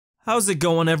How's it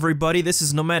going, everybody? This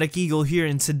is Nomadic Eagle here,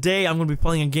 and today I'm going to be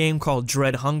playing a game called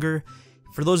Dread Hunger.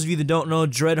 For those of you that don't know,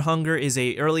 Dread Hunger is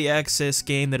a early access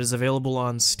game that is available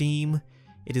on Steam.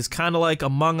 It is kind of like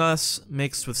Among Us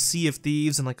mixed with Sea of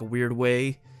Thieves in like a weird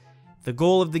way. The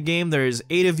goal of the game, there is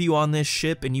 8 of you on this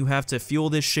ship, and you have to fuel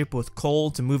this ship with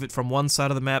coal to move it from one side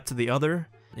of the map to the other.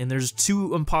 And there's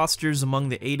 2 imposters among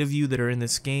the 8 of you that are in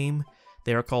this game.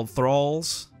 They are called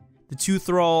thralls. The 2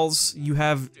 thralls, you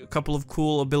have a couple of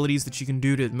cool abilities that you can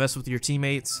do to mess with your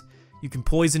teammates. You can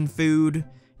poison food,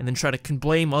 and then try to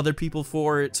blame other people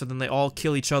for it, so then they all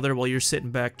kill each other while you're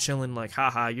sitting back chilling like,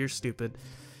 haha, you're stupid.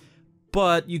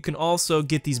 But you can also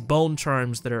get these bone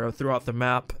charms that are throughout the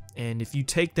map, and if you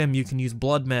take them, you can use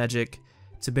blood magic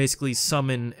to basically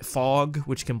summon fog,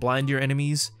 which can blind your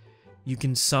enemies. You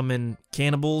can summon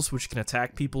cannibals, which can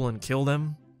attack people and kill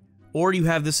them. Or you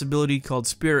have this ability called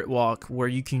Spirit Walk, where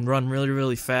you can run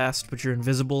really fast, but you're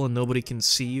invisible and nobody can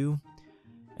see you.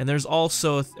 And there's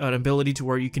also an ability to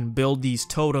where you can build these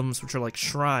totems, which are like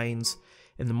shrines,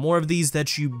 and the more of these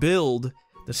that you build,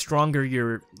 the stronger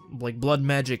your blood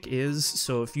magic is.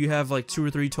 So if you have like 2 or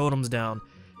 3 totems down,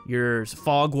 your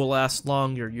fog will last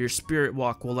longer, your Spirit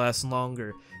Walk will last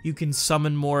longer. You can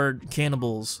summon more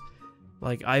cannibals.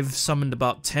 Like, I've summoned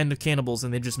about 10 cannibals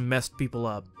and they just messed people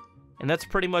up. And that's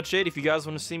pretty much it. If you guys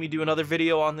want to see me do another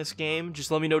video on this game, just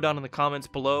let me know down in the comments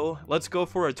below. Let's go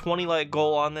for a 20 like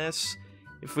goal on this.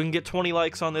 If we can get 20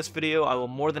 likes on this video, I will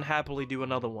more than happily do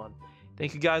another one.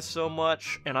 Thank you guys so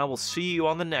much, and I will see you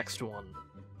on the next one.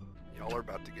 Y'all are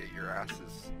about to get your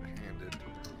asses handed.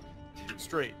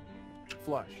 Straight.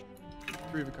 Flush.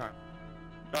 3 of a kind.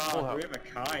 Oh, 3 of a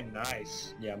kind,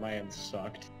 nice. Yeah, my end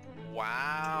sucked.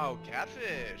 Wow,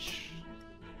 catfish.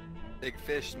 Big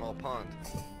fish, small pond.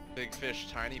 Big fish,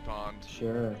 tiny pond.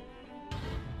 Sure.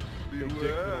 Big dick,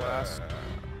 little ass.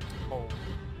 Oh.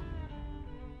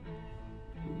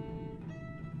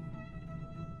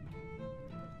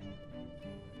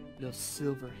 The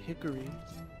silver hickory.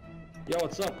 Yo,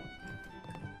 what's up?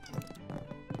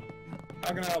 How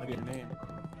can I help you? Your name.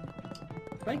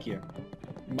 Thank you.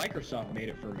 Microsoft made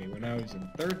it for me when I was in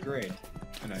 3rd grade,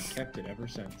 and I've kept it ever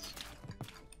since.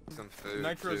 Some food.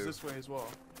 Nitro's too. this way as well.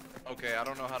 Okay, I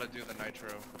don't know how to do the nitro.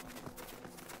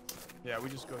 Yeah, we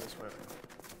just go this way.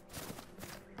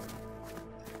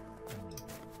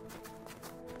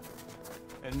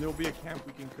 And there'll be a camp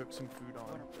we can cook some food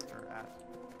on, or at.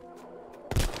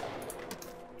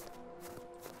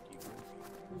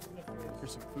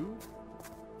 Here's some food.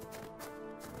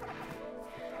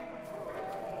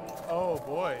 Oh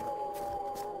boy.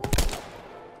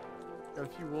 Got a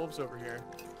few wolves over here.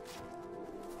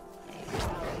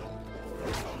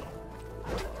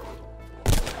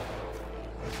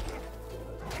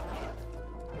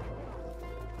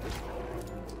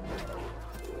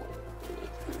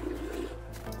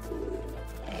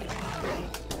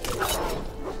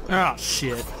 Ah,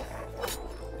 shit.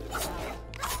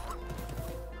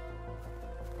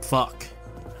 Fuck.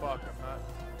 Fuck, I'm not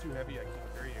too heavy, I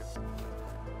can't carry you.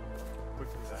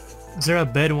 Quickly that. Is there a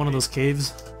bed in one of those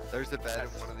caves? There's a bed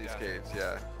in one of these caves,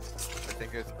 yeah. I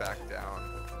think it's back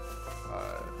down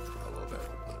a little bit.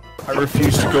 I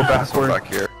refuse to go backward. Back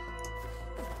here.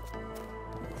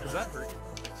 Does that hurt?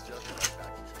 It's just right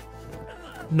back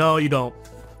here. No, you don't.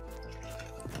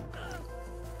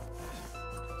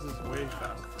 This is way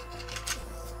faster.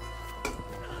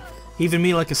 Even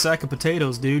me like a sack of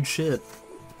potatoes, dude. Shit.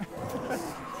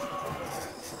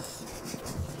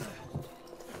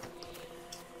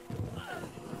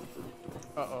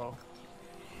 Uh-oh.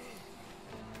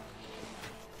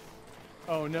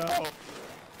 Oh no.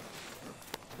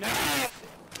 No!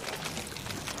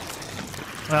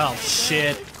 Oh,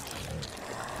 shit.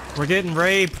 We're getting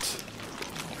raped.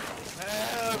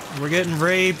 We're getting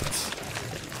raped.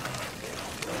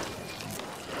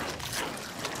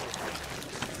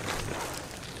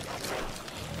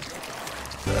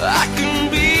 I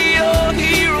can be your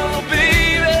hero,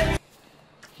 baby.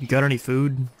 You got any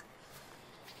food?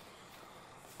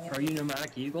 Are you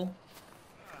Nomadic Eagle?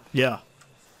 Yeah.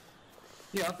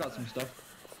 Yeah, I've got some stuff.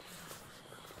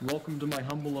 Welcome to my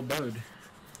humble abode.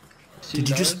 See Did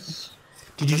you those?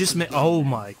 just make? Oh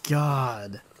my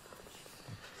god.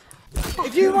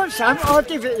 If you want some, I'll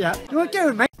give it you. You want to do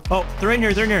it, mate? Oh, they're in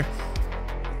here. They're in here.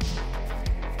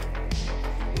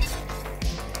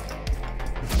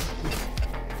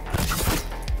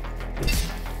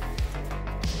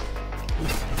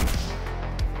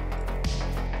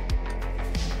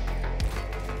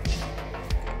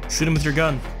 Shoot him with your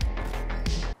gun.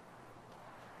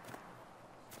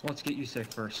 Let's get you safe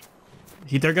first.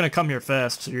 They're gonna come here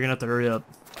fast, so you're gonna have to hurry up.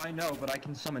 I know, but I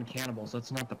can summon cannibals.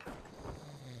 That's not the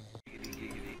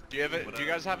Do you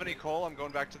guys have any coal? I'm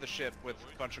going back to the ship with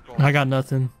a bunch of coal. I got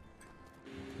nothing.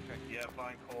 Okay. Yeah,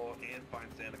 find coal and find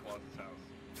Santa Claus's house.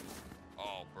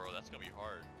 Oh, bro, that's gonna be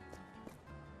hard.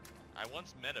 I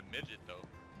once met a midget though.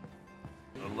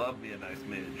 I love me a nice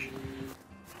midge.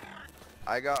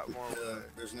 I got more wood.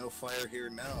 There's no fire here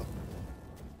now.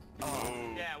 Oh.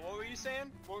 Yeah, what were you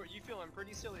saying? You feeling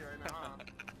pretty silly right now,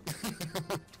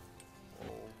 huh?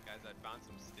 Guys, I found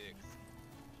some sticks.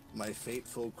 My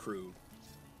fateful crew.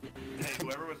 Hey,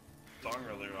 whoever was song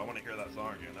earlier, I want to hear that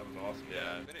song again. That was awesome.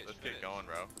 Yeah, let's get going,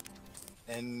 bro.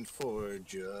 And for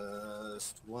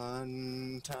just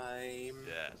one time,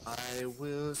 Yes. I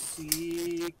will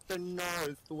seek the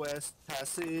Northwest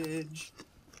Passage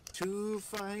to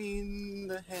find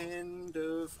the hand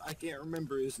of, I can't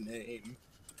remember his name,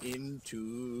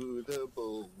 into the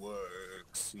bulwark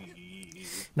sea.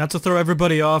 Not to throw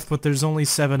everybody off, but there's only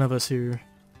 7 of us here.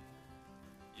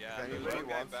 Yeah, If there's anybody one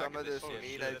guy wants back some in of the this ship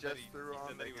meat said I that just he threw on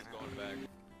said that he was the going back.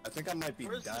 I think I might be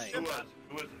Where's the dying. ship?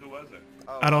 Who was it?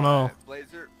 Oh, I don't know.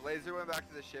 Blazer went back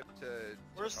to the ship to.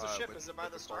 Where's the ship? with- Is it by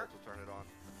with the coal start? to turn it on.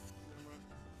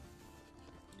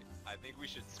 I think we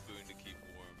should spoon to keep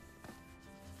warm.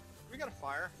 We got a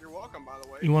fire. You're welcome, by the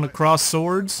way. You want to cross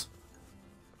swords?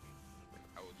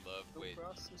 I would love wait.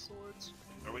 Cross some swords.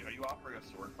 Are you offering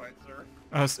a sword fight, sir?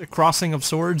 A crossing of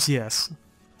swords? Yes.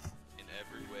 In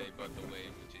every way but the way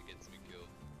in which it gets me killed.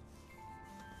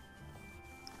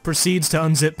 Proceeds to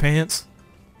unzip pants.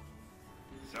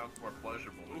 Sounds more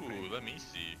pleasurable to me. Ooh, let me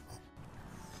see.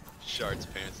 Shards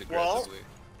pants Well- aggressively.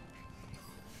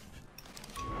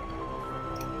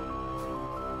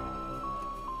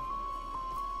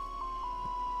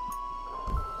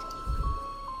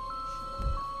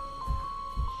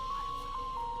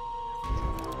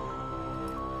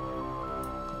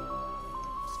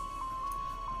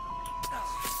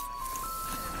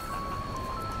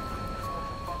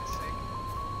 Fuck's sake.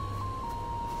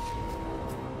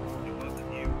 It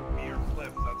wasn't you, me or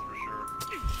Flip, that's for sure.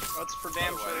 That's for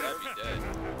damn Otherwise, sure. I'd be dead.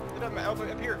 It doesn't matter.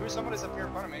 Oh, up here. Somebody's up here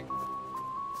in front of me.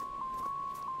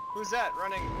 Who's that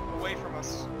running away from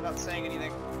us without saying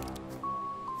anything?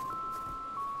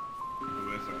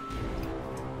 Who is it?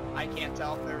 I can't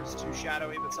tell. There's too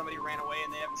shadowy, but somebody ran away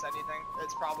and they haven't said anything.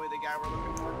 It's probably the guy we're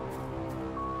looking for.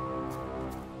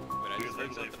 Wait, I just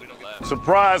heard something to the left.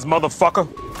 Surprise, motherfucker!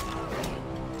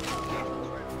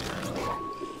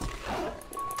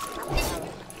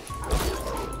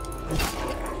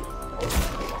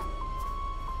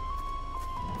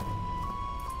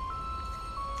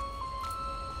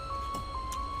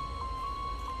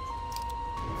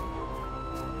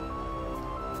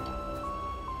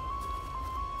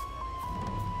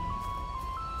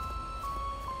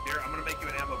 Here, I'm gonna make you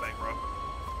an ammo bank, bro.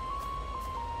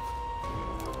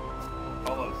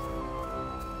 Carlos,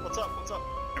 What's up? What's up?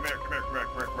 come here. I'm coming.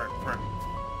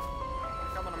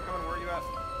 Where are you at?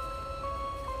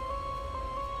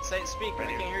 Speak. I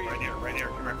can't hear you. Right here,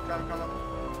 come here. Come.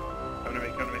 Come to me.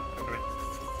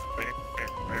 Right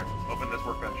here. Open this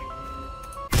workbench.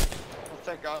 Oh,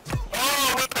 thank God.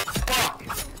 Oh, what the fuck?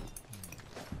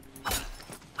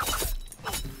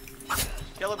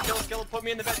 Kill him. Put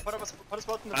me in the bed. Put us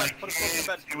both in the bed. Put us both in the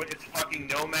bed. Do it. It's fucking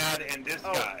Nomad and this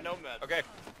Oh, guy. Nomad. Okay,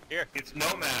 here. It's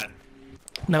Nomad.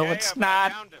 No, Yeah, it's but I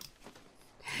not. found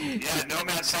him. Yeah,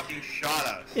 Nomad fucking shot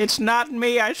us. It's not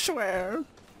me, I swear.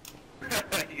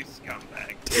 You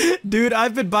scumbag. Dude,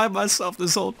 I've been by myself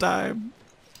this whole time.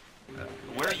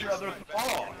 Where's your other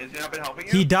fall? Has he not been helping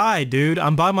you? He died, dude.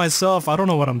 I'm by myself. I don't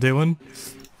know what I'm doing.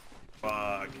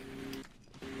 Fuck.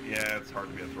 Yeah, it's hard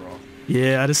to be a thrall.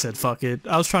 Yeah, I just said fuck it.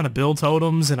 I was trying to build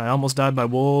totems and I almost died by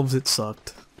wolves. It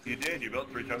sucked. You did. You built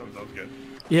 3 totems. That was good.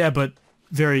 Yeah, but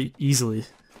very easily.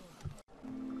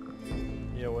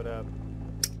 Yo, what up?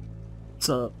 What's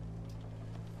up?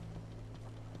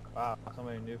 Wow,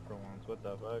 somebody new for once. What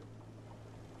the fuck?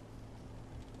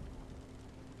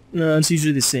 No, it's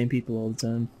usually the same people all the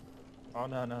time. Oh,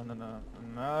 no, not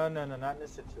in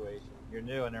this situation. You're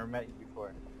new, I never met you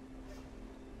before.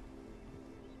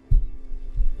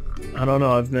 I don't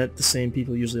know, I've met the same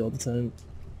people usually all the time.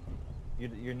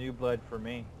 You're new blood for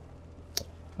me.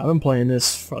 I've been playing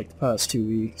this for like the past 2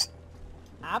 weeks.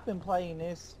 I've been playing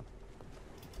this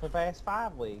for the past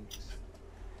 5 weeks.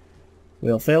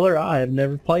 Well, Feller, I have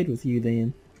never played with you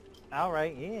then.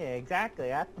 Alright, yeah, exactly.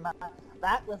 That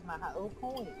was my whole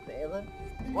point, fella.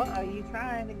 What are you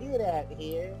trying to get at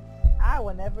here? I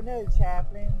will never know,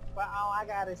 Chaplain. But all I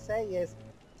gotta say is,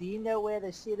 do you know where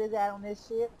the shit is at on this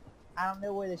ship? I don't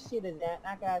know where the shit is at, and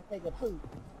I gotta take a poop.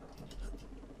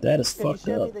 That is Can you fucked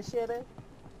show me up. the shitter?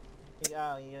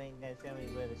 Oh, you ain't gonna show me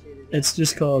where the shit is. It's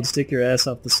just called stick your ass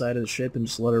off the side of the ship and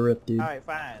just let her rip, dude. Alright,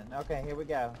 fine. Okay, here we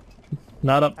go.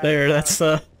 Not up there, that's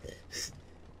How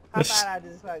about I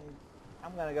just fucking...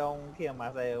 I'm gonna go and kill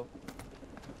myself.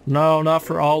 No, not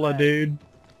for Allah, dude.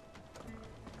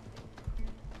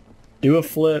 Do a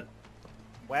flip.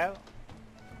 Well,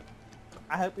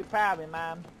 I hope you're proud of me,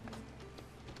 Mom.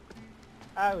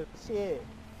 Oh, shit.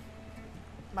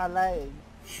 My leg.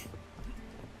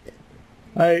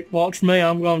 Hey, watch me,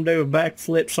 I'm gonna do a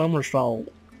backflip somersault.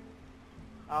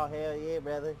 Oh, hell yeah,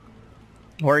 brother.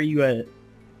 Where are you at?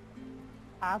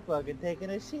 I'm fucking taking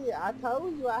a shit. I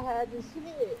told you I had this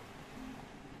shit.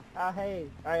 Oh, hey.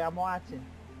 Alright, I'm watching.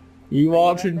 You Are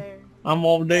watching? up there? I'm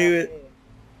gonna do Yeah, it.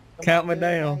 yeah. Count me Come on, do it,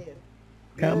 down. man.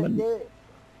 Count Do me, it.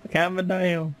 count me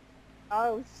down.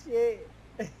 Oh, shit.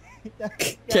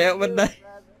 Count me down.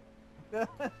 down.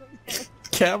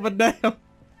 Count me down.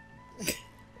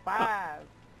 5.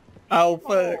 Oh,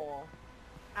 fuck. 4.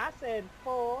 I said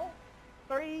 4,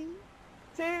 3,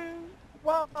 2,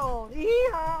 1.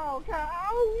 Yeehaw!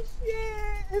 Oh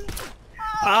shit!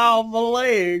 Oh, my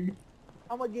leg.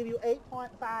 I'm gonna give you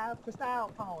 8.5 for style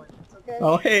points, okay?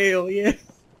 Oh, hell yeah.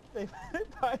 They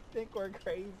probably think we're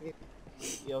crazy.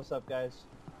 Yo, what's up, guys?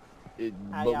 But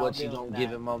How y'all what you doing gonna give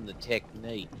tonight? him on the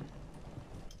technique?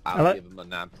 I I'll like- give him a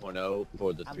 9.0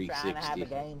 for the I'm 360. trying to have a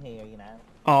game here, you know?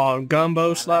 Oh,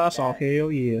 gumbo slice? Oh, that.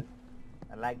 hell yeah.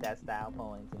 I like that style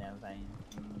points, you know what I'm saying?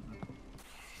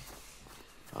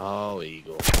 Oh,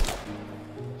 Eagle.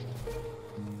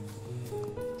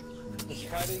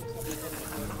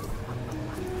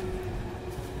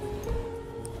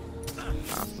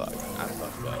 I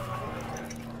fucked up.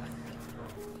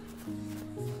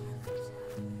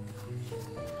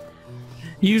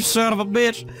 You son of a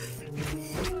bitch.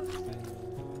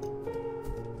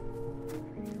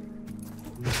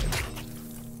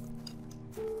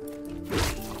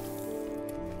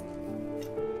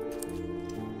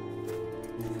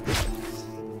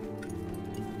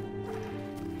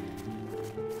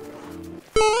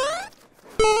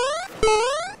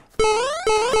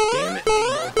 Damn it,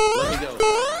 Eagle. Let me go.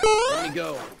 Let me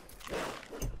go.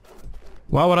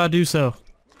 Why would I do so?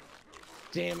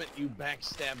 Damn it, you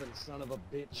backstabbing son of a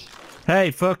bitch.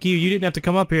 Hey, fuck you. You didn't have to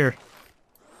come up here.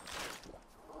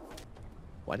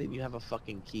 Why didn't you have a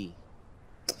fucking key?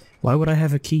 Why would I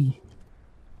have a key?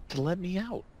 To let me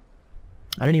out.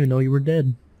 I didn't even know you were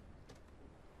dead.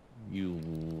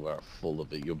 You are full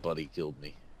of it. Your buddy killed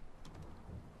me.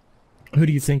 Who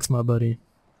do you think's my buddy?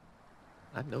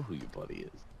 I know who your buddy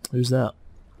is. Who's that?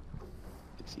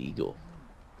 It's Eagle.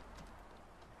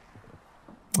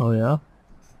 Oh, yeah?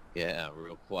 Yeah,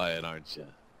 real quiet, aren't you?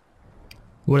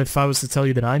 What if I was to tell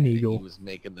you that I'm He Eagle? was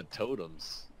making the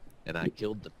totems, and I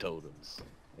killed the totems,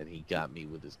 and he got me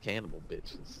with his cannibal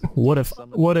bitches. What if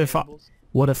Some of what the if I cannibals-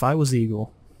 what if I was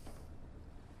Eagle?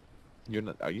 You're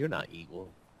not. You're not Eagle.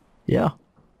 Yeah.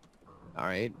 All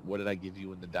right. What did I give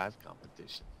you in the dive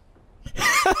competition?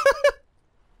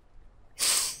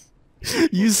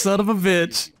 You son of a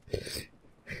bitch.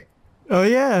 Oh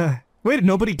yeah. Wait,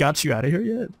 nobody got you out of here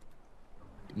yet?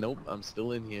 Nope. I'm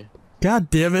still in here. God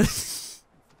damn it.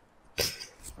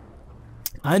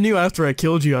 I knew after I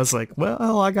killed you, I was like,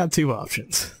 well, I got two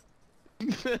options.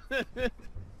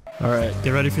 Alright, get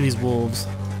ready for these wolves.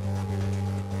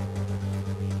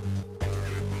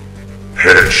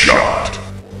 Headshot.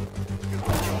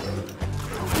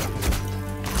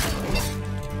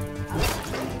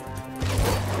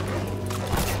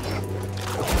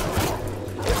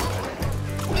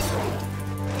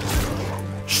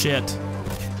 Shit.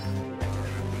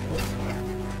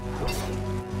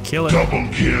 Kill it. Double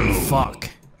kill. Fuck.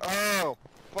 Oh,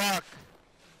 fuck.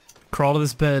 Crawl to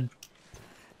this bed.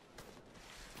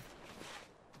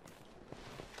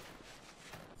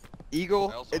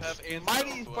 Eagle, also have it's answers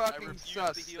mighty to it. I fucking refuse to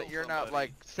sus heal that you're not, somebody.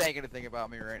 like, saying anything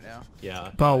about me right now. Yeah.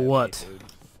 About what?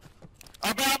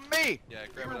 About me! Yeah, You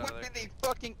grab were it out with of me there. the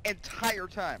fucking entire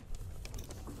time.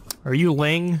 Are you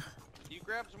Ling? You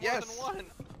grabbed more Yes. than one.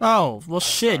 Oh, well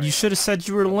shit, you should have said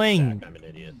you were Ling. I'm an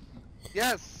idiot.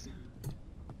 Yes.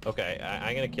 Okay,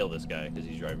 I'm gonna kill this guy because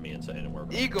he's driving me insane and we're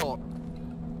Eagle.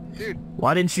 Dude,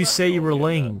 Why didn't you say you were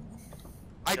Ling?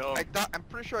 I thought, I'm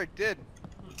pretty sure I did.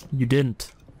 You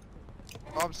didn't.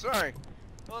 Oh, I'm sorry.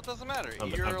 Well, it doesn't matter. I'm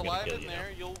You're gonna alive kill in you there.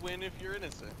 You'll win if you're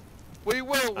innocent. We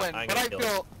will win, I'm but gonna I kill feel...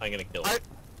 him. I'm gonna kill him.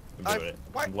 I'm doing it.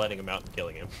 why- I'm letting him out and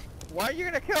killing him. Why are you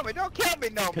gonna kill me? Don't kill me,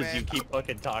 no, Because man. you keep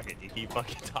fucking talking. You keep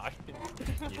fucking talking.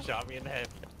 You shot me in the head.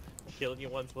 Killing you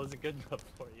once wasn't good enough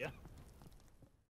for you.